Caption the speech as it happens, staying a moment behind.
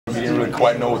really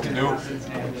quite know what to do.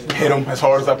 Hit him as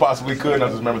hard as I possibly could, and I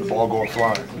just remember the ball going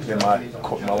flying. And my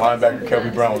linebacker,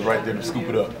 Kelby Brown, was right there to scoop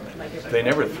it up. They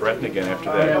never threatened again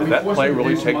after that. Did that play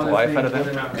really take the life out of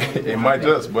them? It might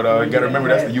just, but you got to remember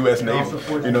that's the U.S. Navy,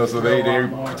 so they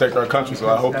protect our country. So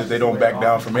I hope that they don't back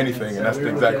down from anything, and that's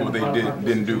exactly what they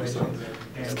didn't do. So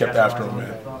just kept after them,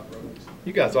 man.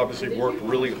 You guys obviously worked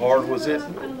really hard.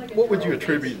 What would you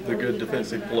attribute the good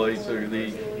defensive play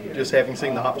to? Just having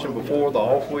seen the option before the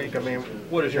off week, I mean,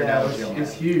 what is your analogy on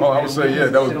that? Oh, I would say, yeah,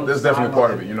 that's definitely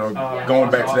part of it. Going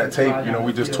back to that tape,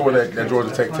 we just tore that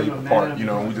Georgia Tech tape apart.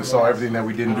 We just saw everything that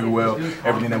we didn't do well,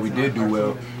 everything that we did do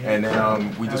well, and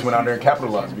then we just went out there and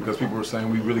capitalized because people were saying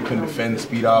we really couldn't defend the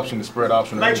speed option, the spread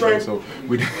option, or anything. So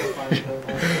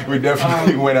we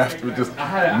definitely went after, just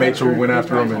made sure we went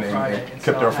after them and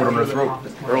kept our foot on their throat.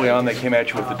 Early on, they came at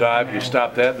you with the dive. You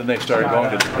stopped that. Then they started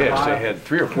going to the pitch. They had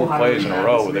 3 or 4 plays in a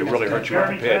row where they really hurt you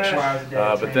with the pitch.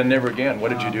 But then never again. What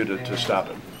did you do to stop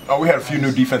it? We had a few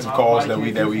new defensive calls that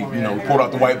we pulled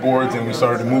out the whiteboards and we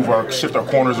started to shift our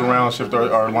corners around, shift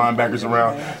our linebackers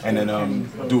around, and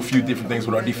then do a few different things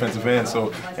with our defensive end.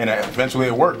 So, and eventually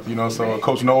it worked. So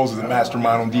Coach Knowles is a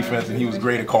mastermind on defense, and he was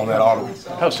great at calling that audible.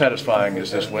 How satisfying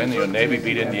is this win? Navy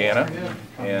beat Indiana,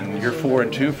 and you're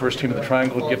 4-2, first team of the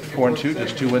Triangle to get to 4-2,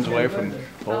 just 2 wins away from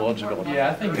bowl eligibility.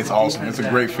 It's awesome. It's a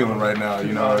great feeling right now.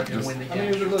 Just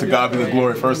to God be the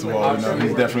glory. First of all,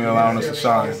 He's definitely allowing us to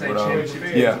shine. But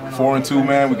yeah. 4-2,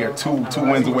 man. We got two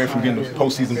wins away from getting the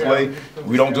postseason play.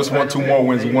 We don't just want 2 more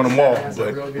wins; we want them all.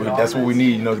 But that's what we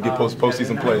need, to get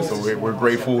postseason play. So we're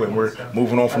grateful, and we're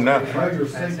moving on from that.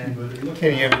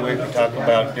 Kenny, every week we talk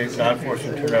about not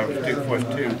forcing turnovers,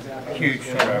 forcing 2 huge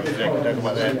turnovers. Can you talk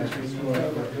about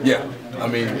that? Yeah. I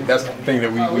mean, that's the thing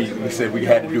that we said we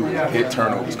had to do, hit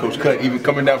turnovers. Coach Cut, even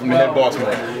coming down from the head boss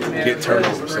man, hit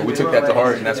turnovers. So we took that to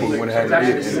heart, and that's what we went ahead and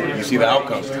did. And you see the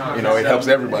outcomes. It helps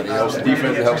everybody. It helps the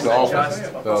defense. It helps the offense.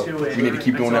 So we need to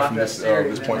keep doing that from this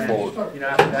point forward.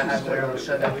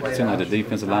 It seemed like the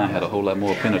defensive line had a whole lot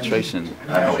more penetration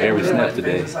on every snap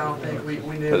today.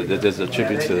 But there's a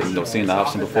tribute to seeing the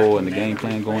option before and the game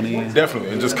plan going in.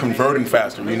 Definitely, and just converting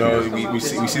faster. We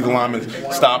see the linemen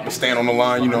stop and stand on the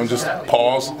line. And just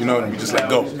pause, and we just let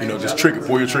go. Just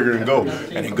pull your trigger and go,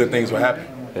 and then good things will happen.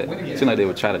 It seemed like they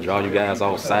would try to draw you guys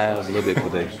off sides a little bit for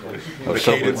the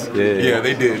cadence. Yeah,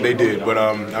 they did. But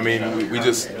I mean, we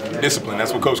just discipline.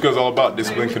 That's what Coach Cut's all about,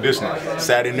 discipline, conditioning.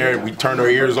 Sat in there, we turned our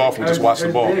ears off, we just watched the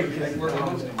ball.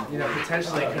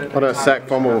 On a sack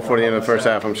fumble before the end of the first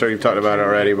half, I'm sure you've talked about it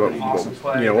already, but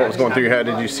what was going through your head?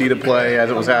 Did you see the play as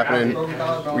it was happening?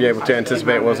 Were you able to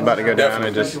anticipate what was about to go down?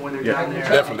 Definitely.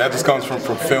 Definitely. That just comes from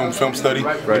film study.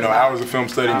 Right. Hours of film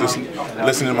study, just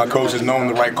listening to my coaches, knowing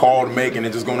the right call to make, and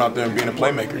then just going out there and being a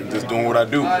playmaker, and just doing what I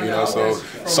do. So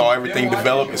saw everything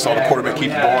develop, and saw the quarterback keep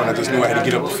the ball, and I just knew I had to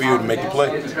get up the field and make the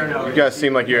play. You guys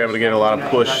seem like you're able to get a lot of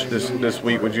push this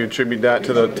week. Would you attribute that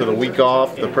to the week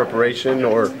off, the preparation,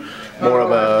 or more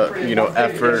of a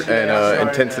effort and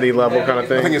intensity level kind of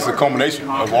thing? I think it's a combination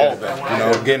of all of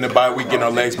that. Getting the bye week, getting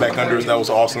our legs back under us, that was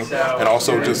awesome, and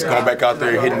also just going back out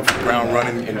there, hitting the ground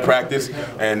running in practice,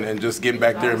 and just getting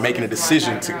back there and making a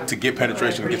decision to get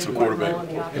penetration and get to the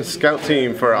quarterback. The scout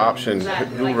team for option,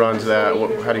 who runs that?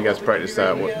 How do you guys practice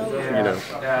that?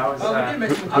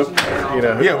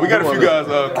 Yeah, we got a few guys.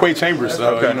 Quay Chambers,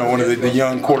 one of the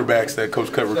young quarterbacks that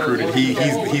Coach Cut recruited.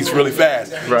 He's really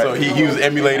fast, right. So he was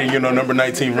emulating number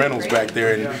 19 Reynolds back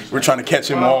there, and we're trying to catch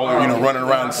him all running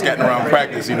around, scatting around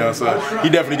practice. So he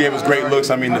definitely gave us great looks.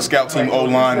 I mean, the scout team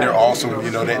O-line, they're awesome.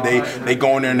 They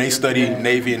go in there and they study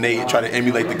Navy, and they try to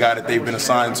emulate the guy that they've been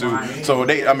assigned to. So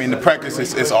the practice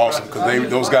is awesome because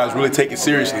those guys really take it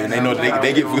seriously, and they know that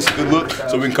they give us a good look,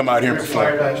 so we can come out here and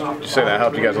perform. Did you say that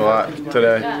helped you guys a lot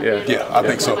today? Yeah, I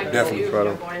think so, definitely. Right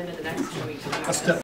on.